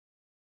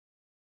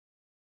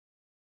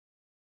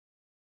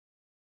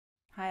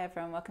Hi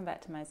everyone, welcome back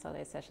to my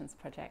Solo Sessions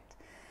project.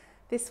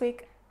 This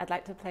week I'd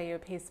like to play you a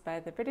piece by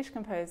the British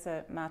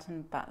composer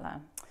Martin Butler.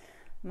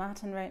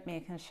 Martin wrote me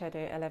a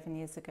concerto 11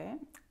 years ago,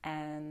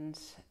 and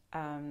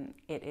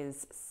it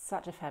is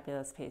such a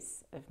fabulous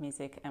piece of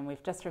music, and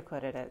we've just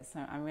recorded it,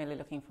 so I'm really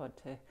looking forward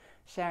to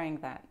sharing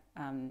that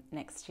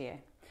next year.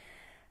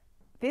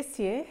 This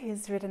year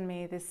he's written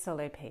me this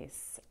solo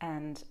piece,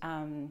 and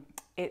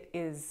it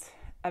is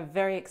a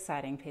very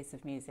exciting piece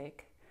of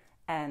music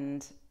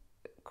and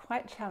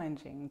quite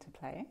challenging to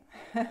play.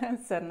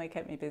 Certainly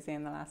kept me busy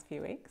in the last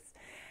few weeks.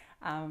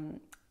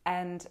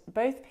 And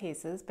both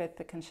pieces, both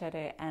the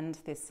concerto and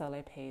this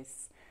solo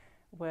piece,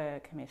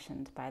 were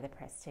commissioned by the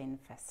Prestine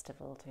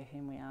Festival, to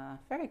whom we are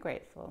very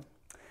grateful.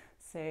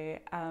 So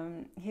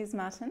here's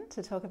Martin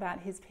to talk about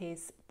his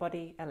piece,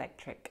 Body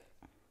Electric.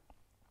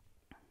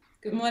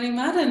 Good morning,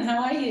 Martin.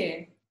 How are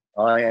you?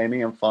 Hi,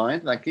 Amy. I'm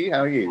fine. Thank you.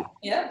 How are you?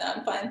 Yeah,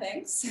 I'm fine,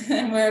 thanks.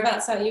 And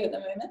whereabouts are you at the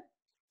moment?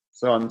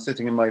 So I'm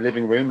sitting in my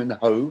living room in the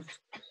Hove,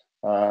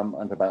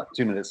 and about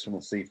 2 minutes from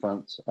the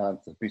seafront.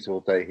 It's a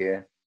beautiful day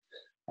here,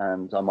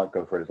 and I might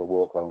go for a little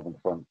walk along the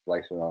front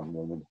later on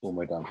when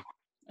we're done.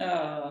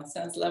 Oh,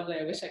 sounds lovely.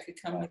 I wish I could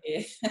come with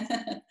you.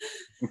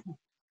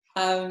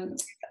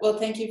 Well,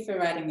 thank you for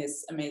writing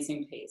this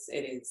amazing piece.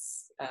 It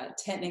is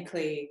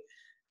technically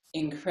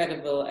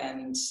incredible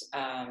and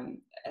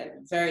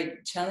very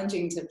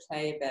challenging to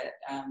play, but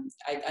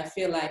I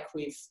feel like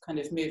we've kind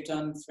of moved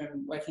on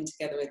from working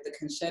together with the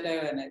concerto,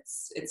 and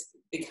it's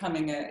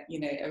becoming a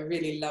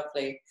really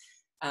lovely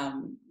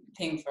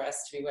thing for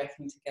us to be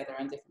working together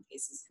on different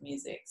pieces of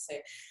music. So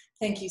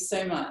thank you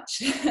so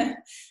much.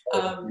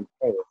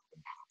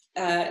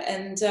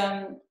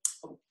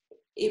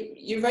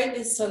 You wrote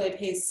this solo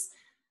piece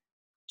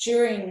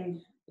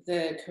during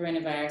the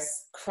coronavirus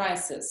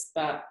crisis,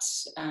 but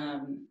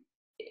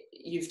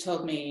you've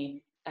told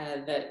me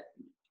that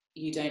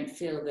you don't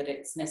feel that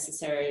it's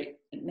necessarily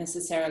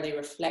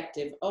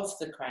reflective of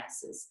the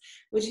crisis.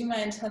 Would you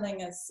mind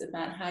telling us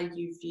about how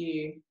you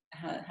view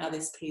how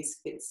this piece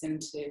fits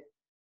into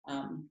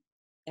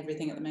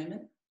everything at the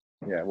moment?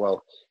 Yeah,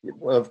 well,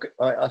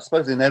 I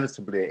suppose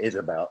inevitably it is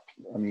about.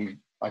 I mean,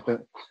 I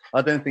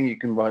don't think you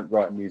can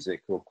write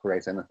music or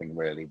create anything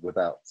really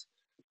without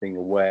being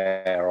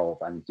aware of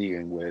and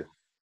dealing with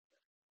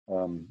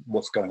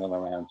what's going on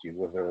around you,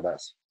 whether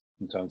that's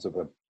in terms of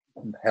a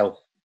health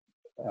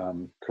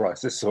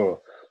crisis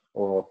or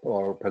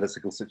a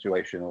political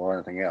situation or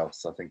anything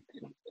else. I think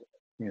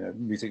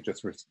music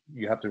just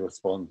you have to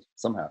respond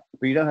somehow,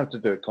 but you don't have to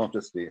do it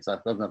consciously. It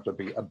doesn't have to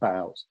be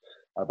about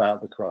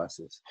the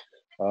crisis.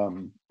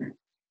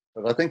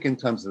 But I think in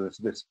terms of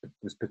this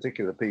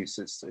particular piece,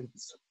 it's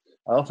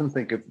I often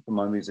think of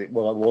my music.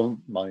 Well, I want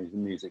my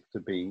music to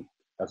be,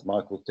 as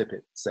Michael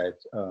Tippett said,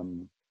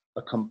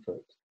 a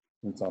comfort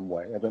in some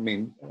way. I don't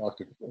mean like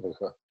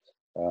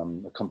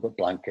a comfort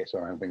blanket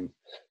or anything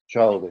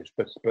childish,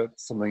 but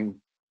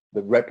something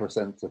that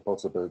represents the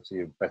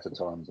possibility of better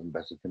times and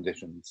better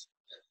conditions.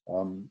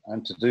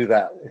 And to do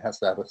that, it has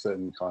to have a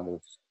certain kind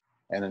of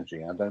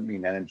energy. I don't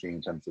mean energy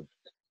in terms of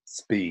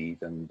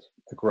speed and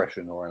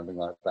aggression or anything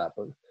like that,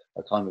 but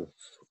a kind of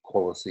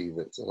quality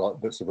that's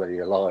already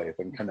alive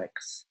and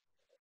connects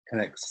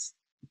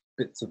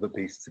bits of the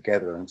piece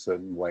together in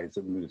certain ways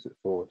that moves it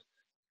forward.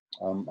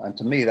 And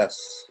to me,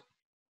 that's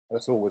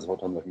always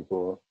what I'm looking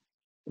for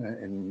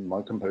in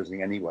my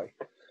composing anyway,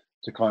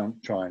 to kind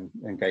of try and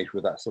engage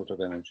with that sort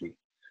of energy.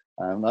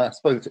 And I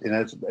suppose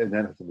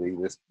inevitably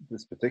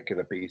this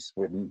particular piece,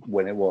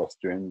 when it was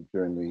during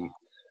the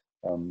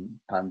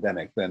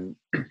pandemic, then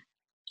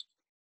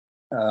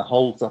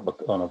holds up a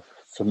kind of,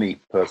 for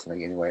me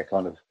personally anyway, a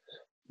kind of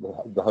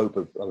the hope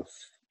of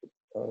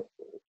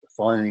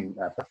finding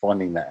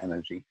that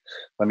energy.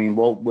 I mean,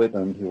 Walt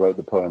Whitman, who wrote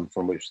the poem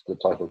from which the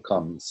title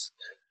comes,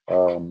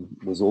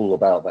 was all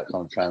about that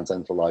kind of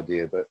transcendental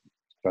idea that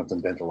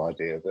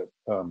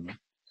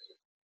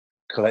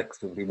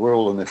collectively we're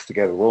all in this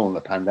together. We're all in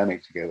the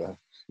pandemic together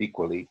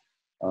equally,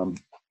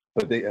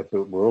 but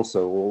we're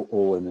also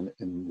all in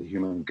the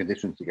human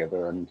condition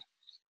together, and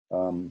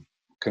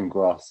can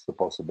grasp the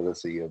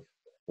possibility of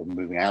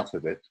moving out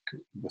of it,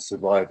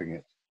 surviving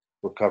it,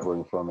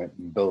 recovering from it,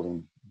 and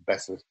building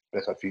better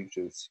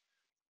futures.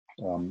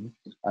 And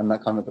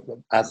that kind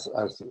of, as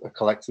a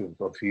collective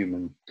of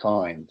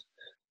humankind,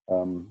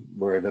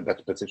 we're in a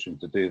better position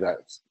to do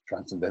that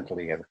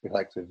transcendentally as a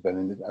collective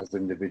than as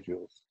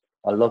individuals.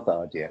 I love that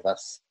idea.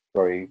 That's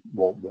very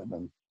Walt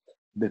Whitman,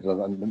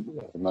 middle of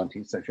the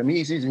 19th century. I mean,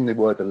 he's using the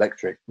word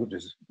electric, which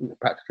is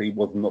practically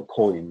was not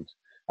coined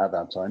at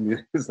that time.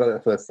 It was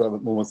like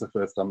almost the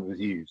first time it was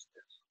used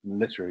in a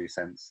literary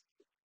sense.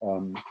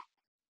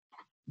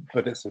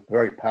 But it's a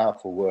very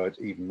powerful word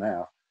even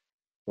now,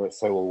 where it's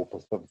so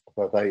all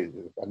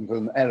pervasive. And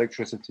then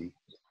electricity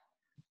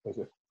is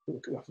a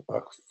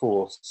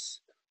force,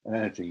 an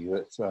energy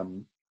that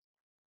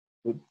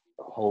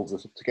holds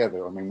us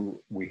together. I mean,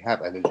 we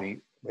have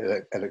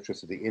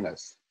electricity in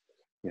us.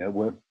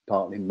 We're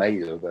partly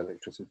made of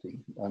electricity,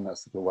 and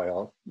that's the way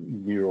our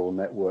neural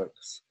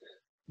networks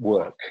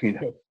work.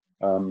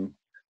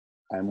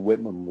 And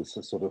Whitman was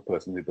the sort of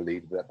person who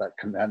believed that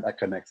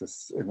connects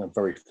us in a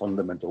very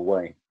fundamental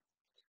way.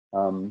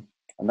 And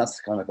that's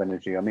the kind of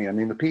energy. I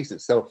mean, the piece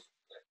itself,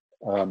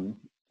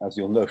 as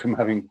you'll know from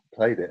having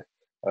played it,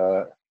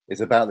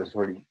 is about this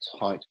really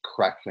tight,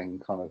 crackling,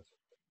 kind of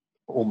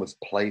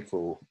almost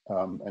playful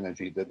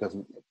energy that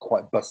doesn't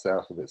quite bust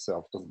out of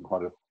itself, doesn't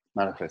quite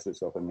manifest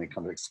itself in any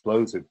kind of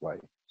explosive way,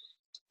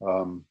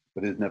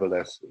 but is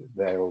nevertheless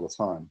there all the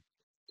time.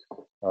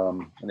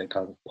 And it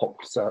kind of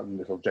pops out in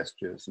little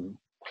gestures, and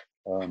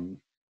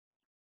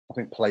I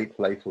think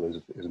playful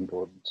is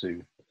important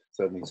too,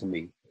 certainly to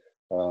me,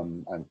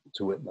 and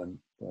to Whitman.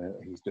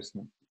 He's just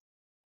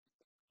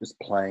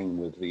playing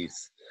with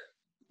these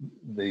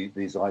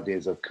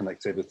ideas of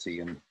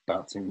connectivity and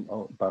bouncing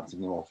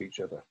them off each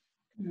other.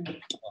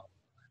 And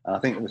I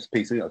think this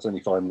piece, it's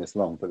only 5 minutes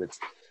long, but it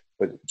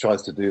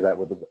tries to do that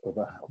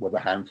with a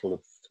handful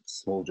of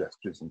small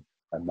gestures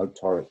and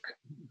motoric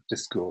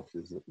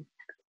discourses that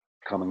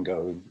come and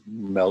go,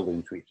 meld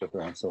into each other,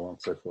 and so on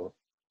and so forth.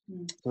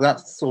 So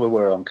that's sort of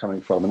where I'm coming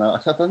from, and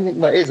I don't think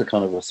that is a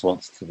kind of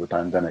response to the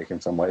pandemic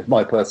in some way. It's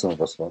my personal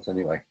response,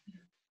 anyway.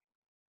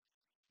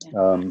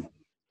 And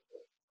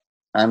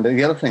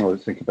the other thing I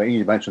was thinking about,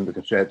 you mentioned the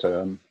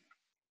concerto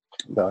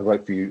that I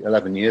wrote for you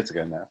 11 years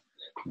ago now,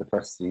 the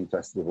Preston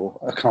Festival.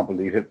 I can't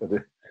believe it, but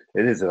it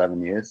is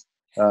 11 years.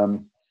 I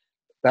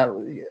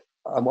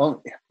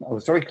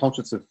was very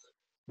conscious of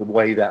the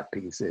way that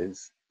piece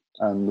is,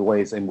 and the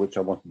ways in which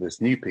I wanted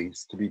this new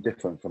piece to be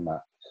different from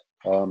that.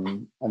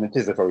 And it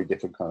is a very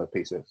different kind of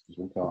piece. It's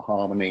different kind of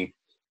harmony,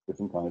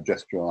 different kind of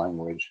gestural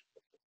language.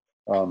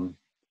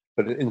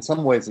 But in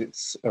some ways,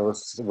 it's a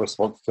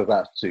response to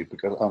that too,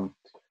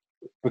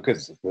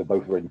 because they're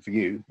both written for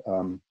you.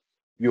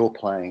 Your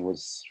playing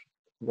was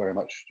very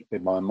much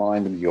in my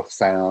mind, and your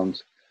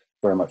sound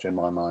very much in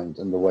my mind,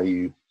 and the way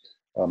you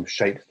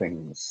shape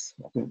things.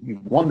 I think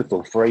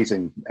wonderful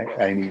phrasing,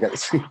 Amy.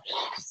 That's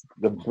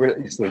the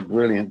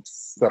brilliant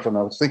stuff, and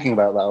I was thinking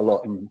about that a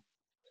lot. And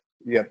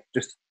yeah,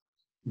 just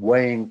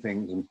weighing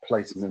things and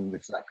placing them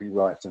exactly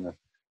right in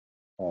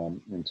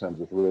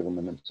terms of rhythm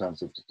and in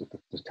terms of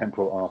the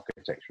temporal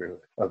architecture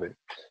of it.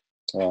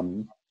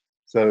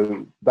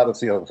 So that was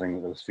the other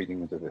thing that was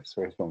feeding into this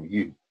very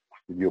strongly.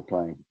 You're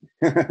playing.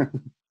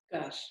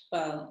 Gosh,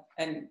 well,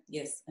 and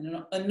yes,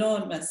 an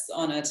enormous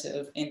honor to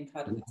have been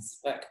part of this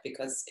work,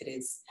 because it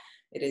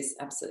is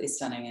absolutely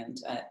stunning,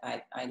 and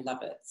I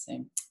love it.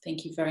 So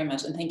thank you very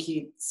much, and thank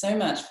you so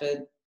much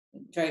for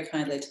very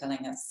kindly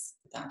telling us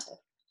about it.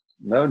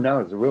 No,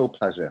 it's a real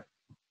pleasure.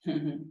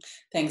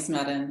 Thanks,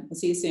 Martin. We'll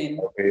see you soon.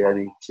 Okay,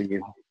 Eddie, see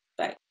you.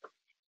 Bye.